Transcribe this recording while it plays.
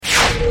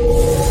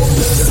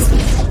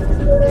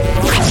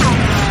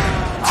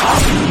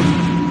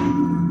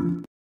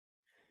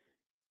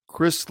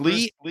Chris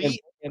Lee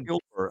and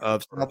Gilmer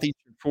of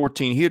Southeastern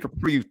 14 here to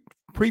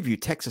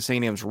preview Texas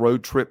A&M's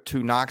road trip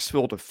to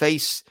Knoxville to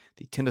face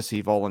the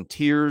Tennessee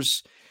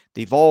Volunteers.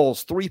 The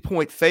Vols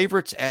 3-point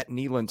favorites at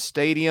Neyland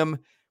Stadium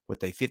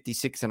with a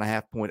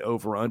 56.5-point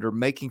over-under,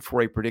 making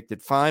for a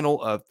predicted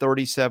final of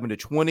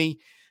 37-20.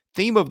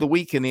 Theme of the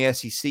week in the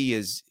SEC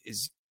is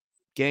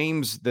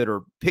games that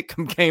are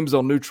pick-em games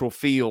on neutral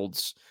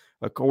fields,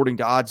 according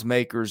to odds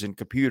makers and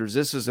computers.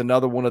 This is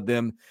another one of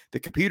them.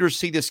 The computers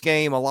see this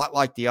game a lot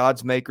like the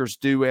odds makers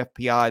do.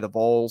 FPI, the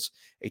Vols,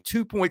 a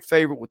 2-point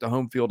favorite with the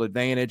home field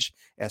advantage.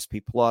 SP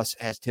Plus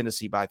has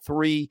Tennessee by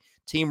 3.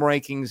 Team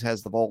Rankings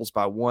has the Vols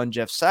by 1.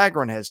 Jeff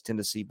Sagarin has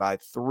Tennessee by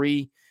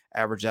 3.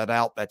 Average that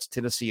out. That's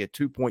Tennessee, a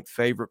 2-point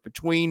favorite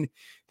between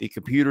the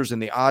computers and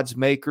the odds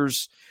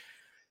makers.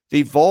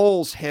 The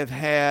Vols have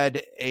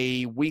had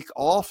a week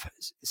off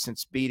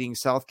since beating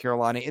South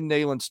Carolina in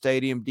Neyland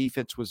Stadium.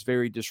 Defense was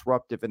very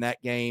disruptive in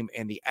that game,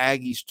 and the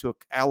Aggies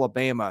took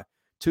Alabama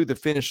to the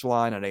finish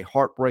line in a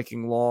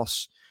heartbreaking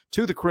loss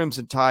to the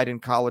Crimson Tide in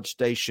College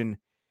Station.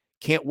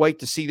 Can't wait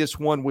to see this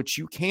one, which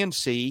you can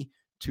see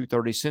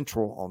 2:30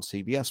 Central on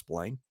CBS,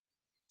 Blayne.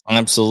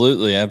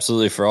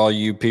 Absolutely. For all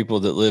you people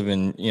that live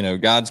in,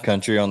 God's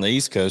country on the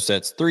East Coast,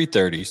 that's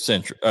 3:30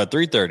 Central,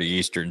 3:30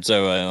 Eastern.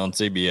 So on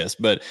CBS,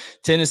 but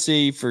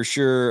Tennessee for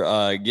sure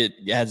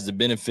has the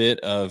benefit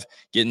of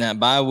getting that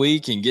bye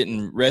week and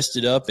getting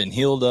rested up and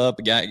healed up.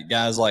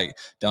 Guys like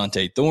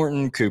Dante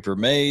Thornton, Cooper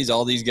Mays,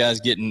 all these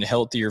guys getting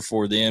healthier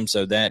for them.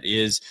 So that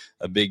is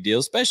a big deal,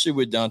 especially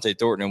with Dante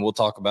Thornton. And we'll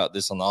talk about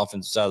this on the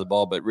offensive side of the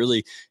ball, but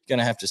really going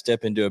to have to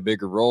step into a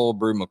bigger role.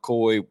 Brew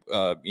McCoy,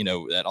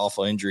 that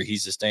awful injury he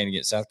sustained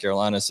against South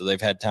Carolina. So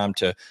they've had time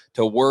to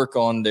work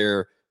on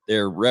their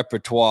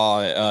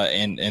repertoire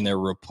and their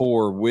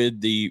rapport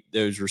with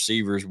those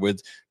receivers,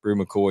 with Brew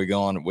McCoy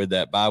gone with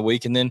that bye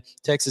week. And then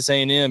Texas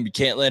A&M, you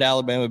can't let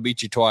Alabama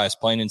beat you twice,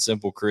 plain and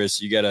simple, Chris.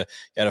 You gotta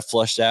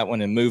flush that one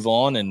and move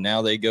on. And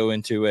now they go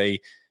into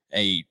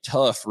a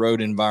tough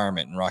road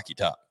environment in Rocky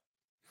Top.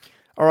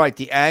 All right,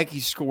 the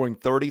Aggies scoring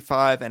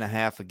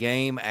 35.5 a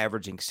game,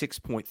 averaging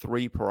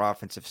 6.3 per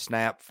offensive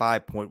snap,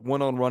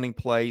 5.1 on running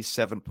plays,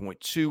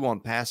 7.2 on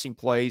passing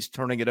plays,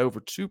 turning it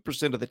over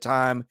 2% of the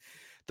time.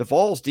 The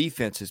Vols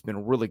defense has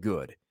been really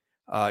good,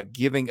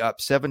 giving up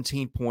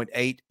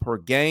 17.8 per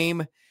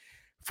game,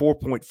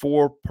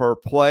 4.4 per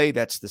play.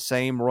 That's the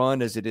same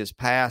run as it is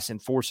pass,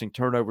 and forcing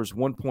turnovers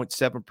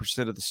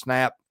 1.7% of the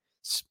snap.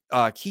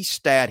 Key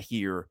stat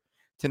here,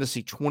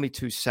 Tennessee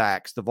 22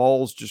 sacks. The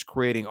Vols just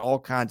creating all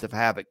kinds of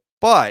havoc,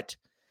 but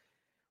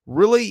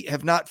really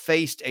have not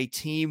faced a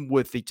team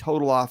with the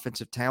total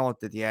offensive talent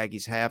that the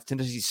Aggies have.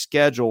 Tennessee's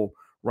schedule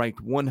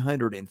ranked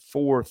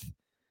 104th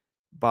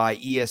by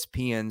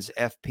ESPN's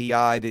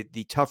FPI.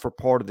 The tougher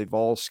part of the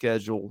Vols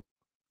schedule,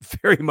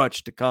 very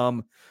much to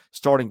come,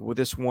 starting with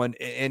this one.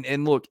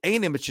 And look,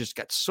 A&M has just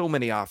got so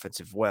many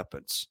offensive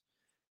weapons.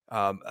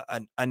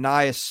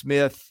 Anaya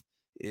Smith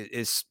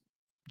is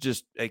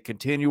just a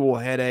continual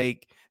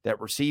headache. That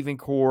receiving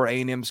core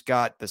A&M's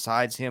got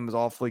besides him is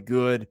awfully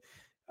good.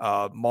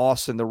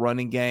 Moss in the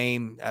running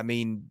game. I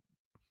mean,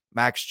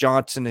 Max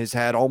Johnson has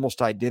had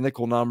almost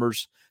identical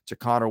numbers to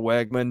Connor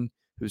Wegman,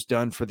 who's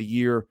done for the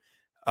year.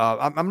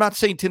 I'm not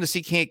saying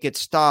Tennessee can't get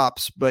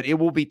stops, but it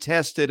will be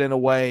tested in a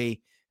way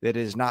that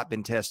has not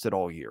been tested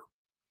all year.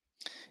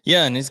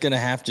 Yeah, and it's going to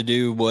have to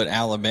do what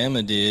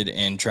Alabama did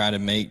and try to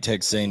make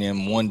Texas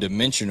A&M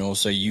one-dimensional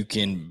so you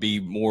can be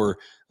more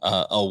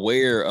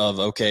aware of,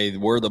 okay,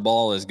 where the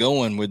ball is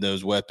going with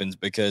those weapons,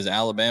 because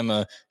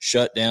Alabama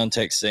shut down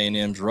Texas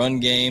A&M's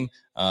run game.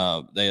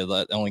 They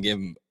only gave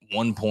them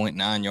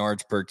 1.9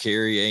 yards per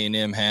carry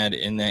A&M had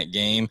in that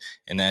game,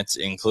 and that's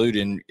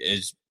including,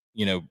 as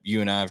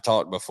you and I have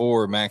talked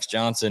before, Max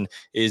Johnson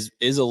is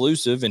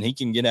elusive and he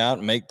can get out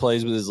and make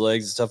plays with his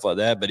legs and stuff like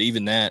that. But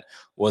even that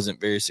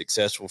wasn't very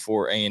successful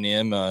for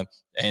A&M.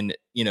 And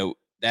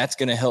that's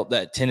going to help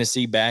that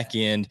Tennessee back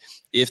end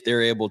if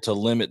they're able to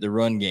limit the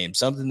run game,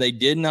 something they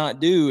did not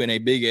do in a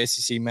big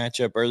SEC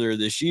matchup earlier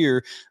this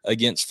year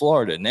against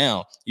Florida.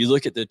 Now, you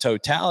look at the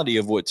totality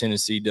of what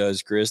Tennessee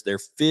does, Chris, they're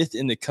 5th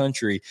in the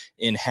country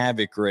in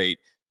havoc rate.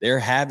 Their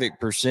havoc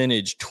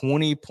percentage,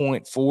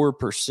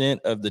 20.4%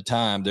 of the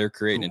time, they're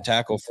creating a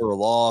tackle for a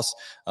loss,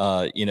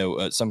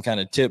 some kind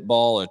of tip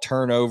ball, a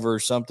turnover,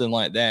 something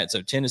like that.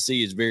 So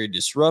Tennessee is very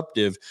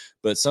disruptive,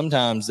 but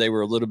sometimes they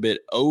were a little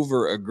bit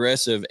over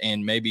aggressive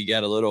and maybe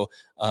got a little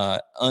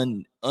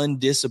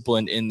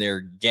undisciplined in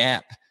their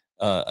gap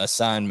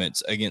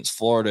assignments against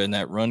Florida in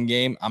that run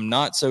game. I'm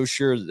not so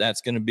sure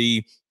that's going to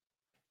be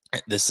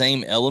the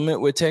same element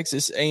with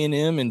Texas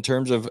A&M in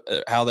terms of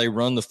how they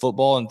run the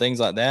football and things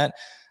like that.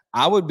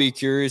 I would be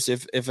curious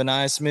if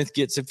Anaya Smith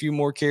gets a few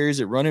more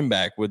carries at running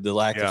back with the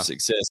lack of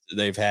success that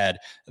they've had.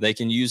 They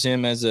can use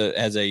him as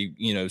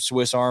a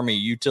Swiss Army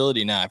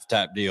utility knife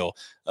type deal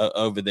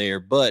over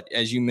there. But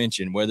as you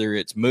mentioned, whether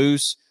it's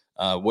Moose,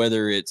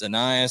 whether it's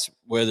Anais,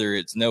 whether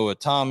it's Noah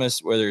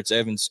Thomas, whether it's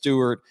Evan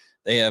Stewart,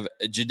 They have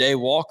Ja'Day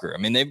Walker.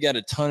 I mean, they've got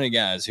a ton of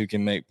guys who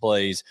can make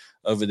plays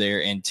over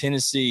there. And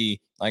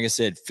Tennessee, like I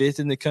said, 5th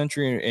in the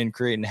country in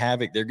creating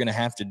havoc. They're going to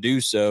have to do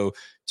so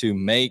to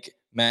make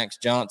Max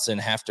Johnson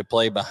have to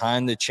play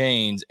behind the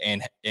chains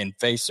and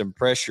face some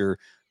pressure,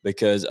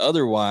 because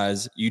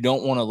otherwise you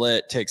don't want to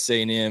let Texas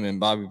A&M and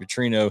Bobby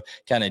Petrino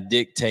kind of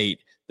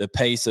dictate the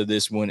pace of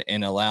this one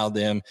and allow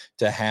them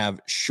to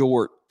have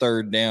short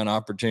third down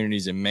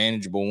opportunities and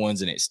manageable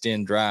ones and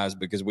extend drives,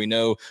 because we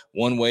know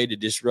one way to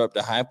disrupt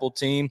a Heupel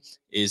team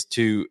is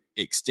to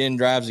extend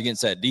drives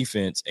against that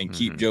defense and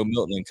keep Joe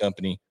Milton and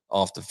company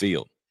off the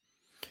field.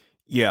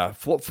 Yeah,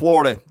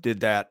 Florida did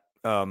that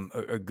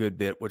a good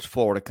bit, which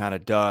Florida kind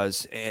of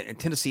does. And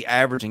Tennessee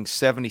averaging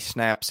 70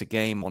 snaps a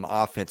game on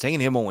offense,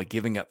 A&M only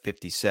giving up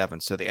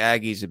 57. So the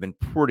Aggies have been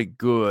pretty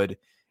good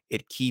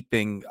at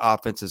keeping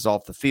offenses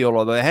off the field,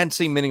 although they hadn't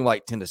seen many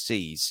like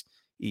Tennessee's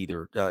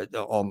either.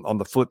 On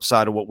the flip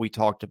side of what we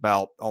talked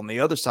about on the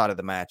other side of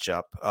the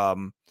matchup,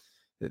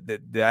 the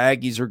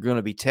Aggies are going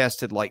to be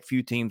tested like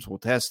few teams will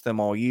test them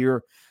all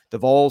year. The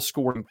Vols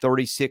scoring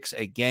 36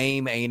 a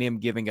game, A&M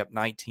giving up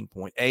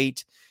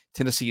 19.8.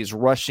 Tennessee is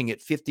rushing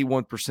at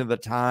 51% of the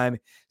time,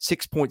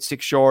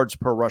 6.6 yards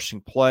per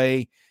rushing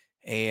play,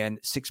 and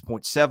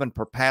 6.7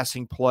 per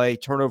passing play,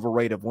 turnover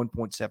rate of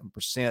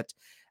 1.7%.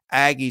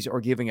 Aggies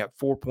are giving up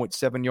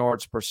 4.7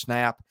 yards per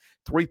snap,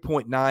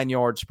 3.9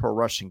 yards per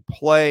rushing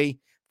play,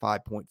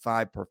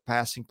 5.5 per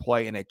passing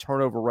play, and a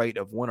turnover rate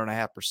of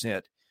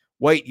 1.5%.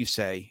 Wait, you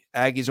say,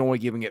 Aggies only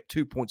giving up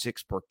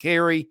 2.6 per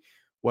carry.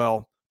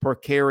 Well, per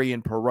carry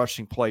and per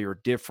rushing play are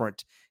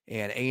different,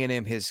 and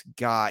A&M has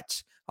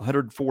got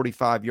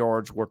 145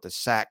 yards worth of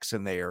sacks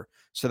in there.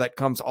 So that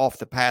comes off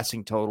the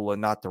passing total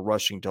and not the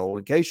rushing total.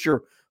 In case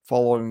you're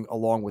following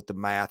along with the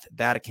math,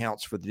 that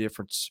accounts for the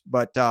difference.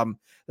 But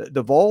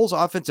the Vols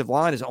offensive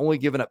line has only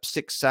given up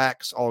 6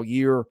 sacks all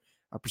year.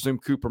 I presume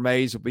Cooper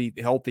Mays will be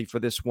healthy for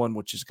this one,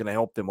 which is going to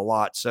help them a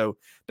lot. So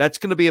that's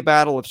going to be a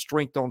battle of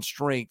strength on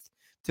strength.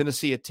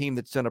 Tennessee, a team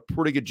that's done a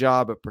pretty good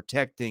job of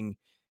protecting,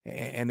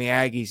 and the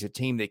Aggies, a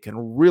team that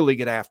can really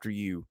get after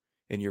you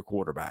and your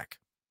quarterback.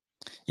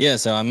 Yeah,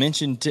 so I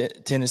mentioned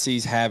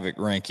Tennessee's Havoc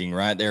ranking,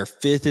 right? They're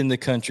 5th in the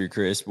country,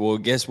 Chris. Well,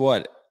 guess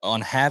what?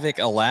 On Havoc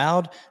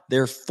allowed,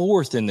 they're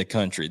 4th in the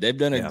country. They've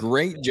done a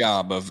great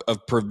job of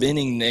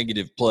preventing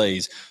negative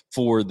plays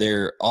for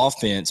their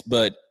offense.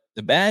 But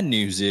the bad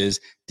news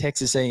is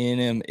Texas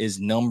A&M is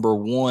number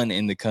 1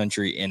 in the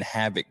country in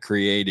Havoc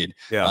created.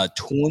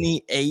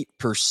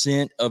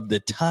 28% of the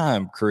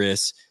time,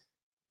 Chris,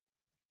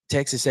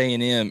 Texas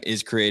A&M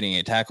is creating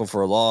a tackle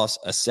for a loss,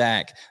 a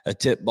sack, a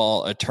tip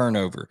ball, a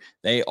turnover.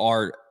 They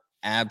are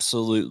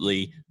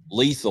absolutely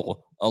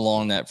lethal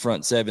along that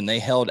front 7. They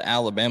held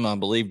Alabama, I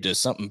believe, to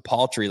something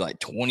paltry like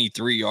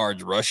 23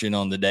 yards rushing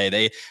on the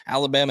day.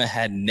 Alabama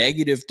had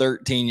negative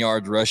 13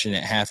 yards rushing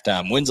at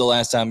halftime. When's the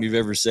last time you've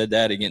ever said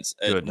that against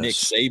a Nick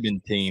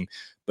Saban team?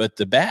 But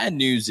the bad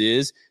news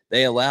is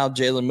they allowed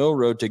Jalen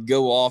Milroe to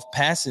go off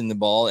passing the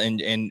ball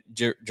and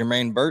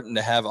Jermaine Burton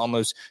to have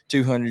almost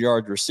 200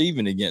 yards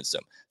receiving against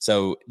them.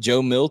 So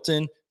Joe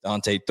Milton,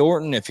 Dante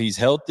Thornton, if he's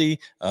healthy,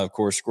 of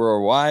course,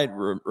 Squirrel White,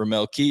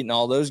 Ramel Keaton,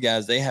 all those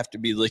guys, they have to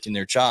be licking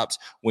their chops.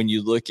 When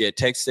you look at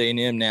Texas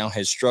A&M now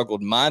has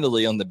struggled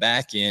mightily on the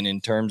back end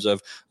in terms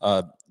of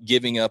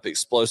giving up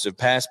explosive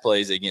pass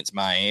plays against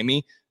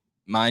Miami.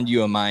 Mind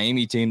you, a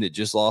Miami team that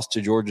just lost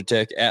to Georgia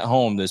Tech at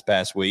home this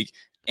past week.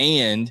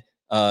 And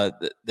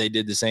they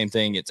did the same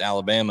thing against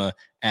Alabama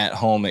at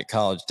home at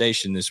College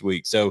Station this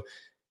week. So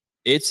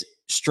it's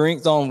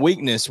strength on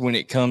weakness when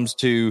it comes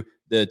to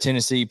the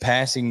Tennessee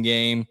passing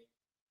game,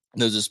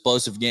 those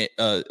explosive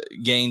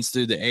gains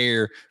through the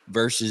air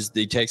versus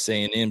the Texas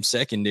A&M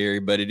secondary.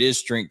 But it is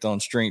strength on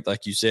strength,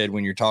 like you said,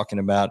 when you're talking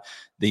about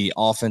the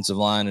offensive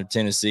line of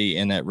Tennessee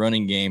and that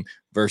running game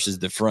versus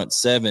the front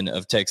 7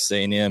 of Texas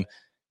A&M.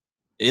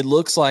 It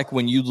looks like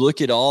when you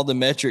look at all the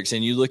metrics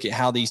and you look at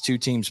how these two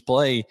teams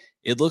play,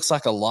 it looks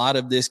like a lot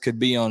of this could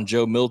be on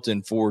Joe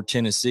Milton for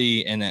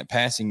Tennessee and that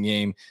passing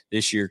game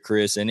this year,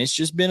 Chris. And it's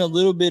just been a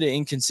little bit of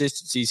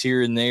inconsistencies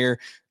here and there.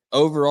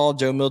 Overall,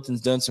 Joe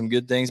Milton's done some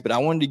good things, but I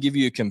wanted to give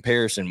you a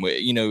comparison.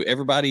 You know,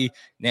 everybody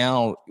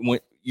now, when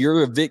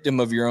you're a victim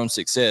of your own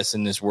success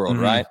in this world,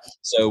 right?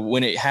 So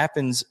when it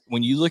happens,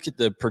 when you look at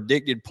the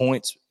predicted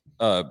points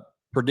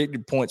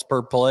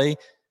per play,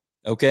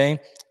 okay,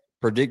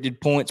 predicted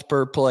points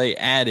per play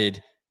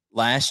added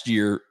last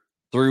year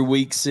through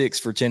week 6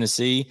 for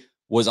Tennessee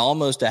was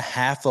almost a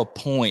half a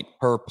point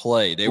per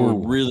play. They were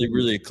really,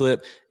 really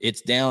clipped.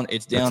 It's down under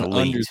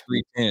 0.3.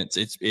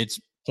 It's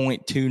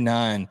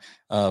 0.29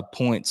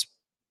 points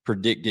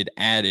predicted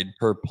added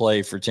per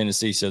play for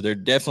Tennessee. So they're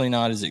definitely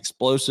not as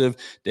explosive,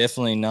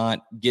 definitely not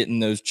getting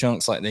those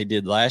chunks like they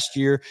did last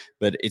year,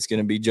 but it's going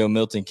to be Joe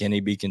Milton. Can he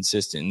be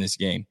consistent in this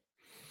game?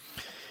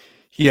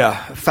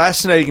 Yeah,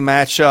 fascinating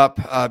matchup.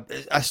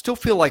 I still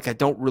feel like I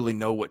don't really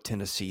know what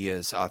Tennessee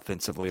is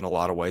offensively in a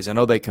lot of ways. I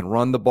know they can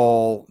run the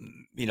ball,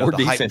 you know, or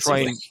the hype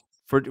train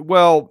for fair.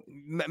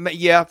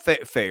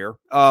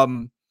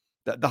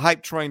 The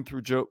hype train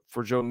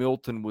for Joe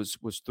Milton was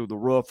through the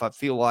roof. I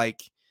feel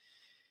like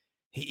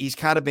he's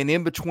kind of been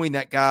in between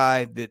that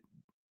guy that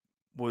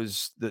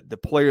was the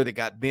player that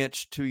got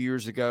benched 2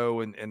 years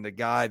ago and the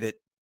guy that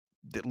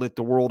lit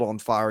the world on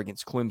fire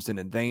against Clemson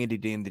and Vandy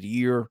at the end of the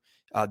year.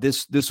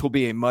 This will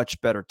be a much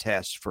better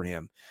test for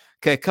him.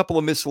 Okay, a couple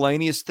of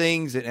miscellaneous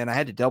things, and I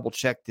had to double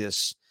check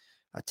this.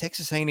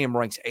 Texas A&M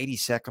ranks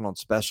 82nd on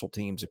special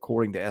teams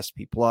according to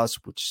SP Plus,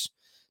 which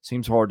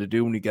seems hard to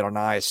do when you get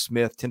Anaya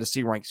Smith.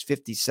 Tennessee ranks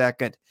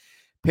 52nd.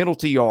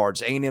 Penalty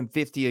yards, A&M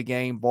 50 a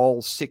game,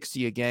 Vols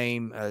 60 a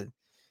game.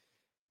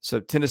 So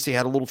Tennessee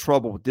had a little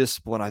trouble with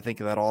discipline, I think,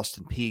 in that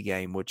Austin Peay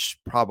game, which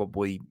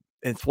probably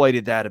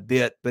inflated that a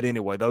bit. But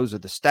anyway, those are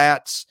the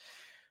stats.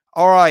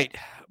 All right,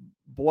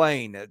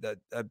 Blayne,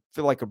 I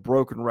feel like a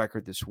broken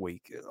record this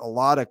week. A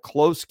lot of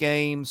close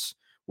games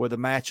where the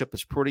matchup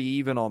is pretty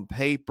even on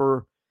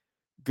paper.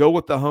 Go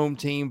with the home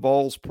team.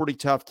 Vols pretty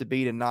tough to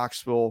beat in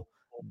Knoxville.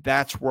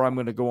 That's where I'm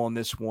going to go on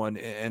this one.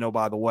 And oh,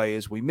 by the way,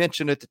 as we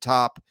mentioned at the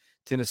top,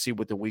 Tennessee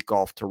with the week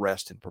off to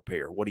rest and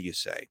prepare. What do you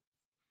say?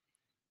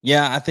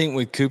 Yeah, I think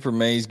with Cooper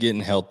Mays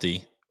getting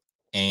healthy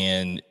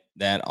and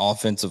that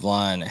offensive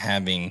line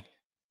having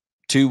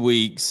 2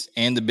 weeks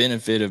and the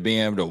benefit of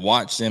being able to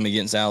watch them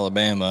against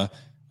Alabama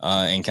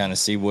and kind of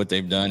see what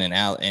they've done,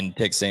 and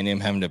Texas A&M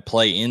having to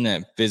play in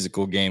that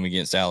physical game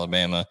against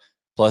Alabama,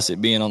 plus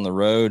it being on the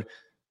road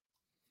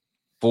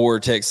for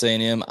Texas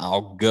A&M,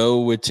 I'll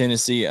go with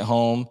Tennessee at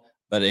home.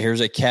 But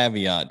here's a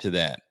caveat to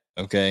that,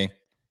 okay?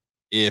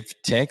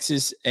 If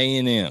Texas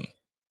A&M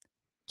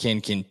can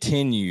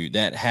continue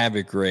that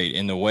havoc rate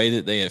in the way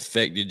that they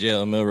affected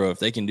Jalen Milroe, if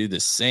they can do the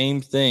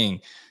same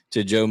thing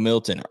to Joe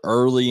Milton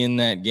early in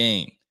that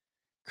game,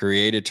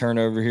 create a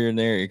turnover here and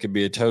there, it could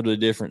be a totally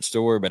different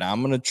story. But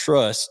I'm going to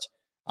trust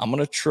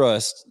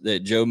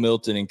that Joe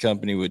Milton and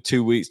company with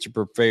 2 weeks to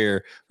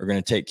prepare are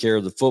going to take care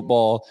of the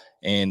football,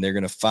 and they're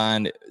going to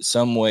find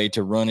some way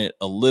to run it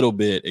a little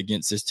bit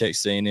against this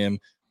Texas A&M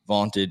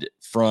vaunted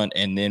front.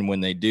 And then when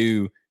they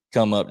do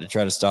come up to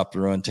try to stop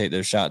the run, take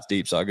their shots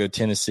deep. So I'll go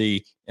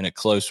Tennessee in a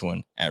close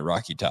one at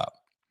Rocky Top.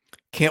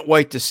 Can't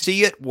wait to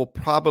see it. We'll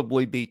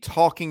probably be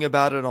talking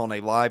about it on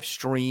a live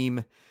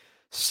stream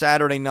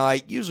Saturday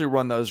night. Usually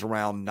run those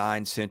around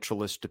 9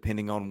 Centralish,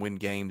 depending on when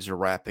games are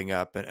wrapping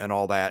up and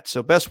all that.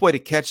 So best way to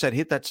catch that,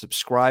 hit that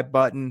subscribe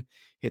button,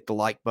 hit the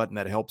like button.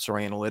 That helps our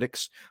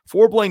analytics.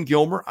 For Blayne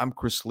Gilmer, I'm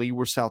Chris Lee.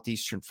 We're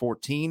Southeastern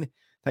 14.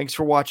 Thanks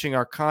for watching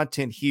our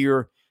content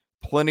here.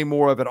 Plenty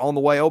more of it on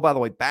the way. Oh, by the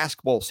way,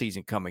 basketball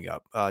season coming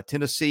up.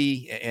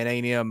 Tennessee and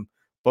A&M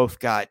both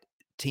got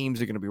teams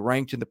that are going to be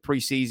ranked in the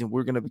preseason.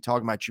 We're going to be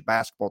talking about your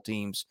basketball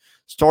teams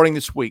starting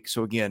this week.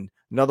 So, again,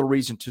 another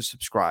reason to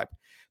subscribe.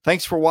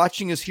 Thanks for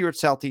watching us here at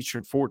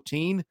Southeastern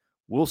 14.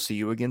 We'll see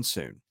you again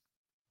soon.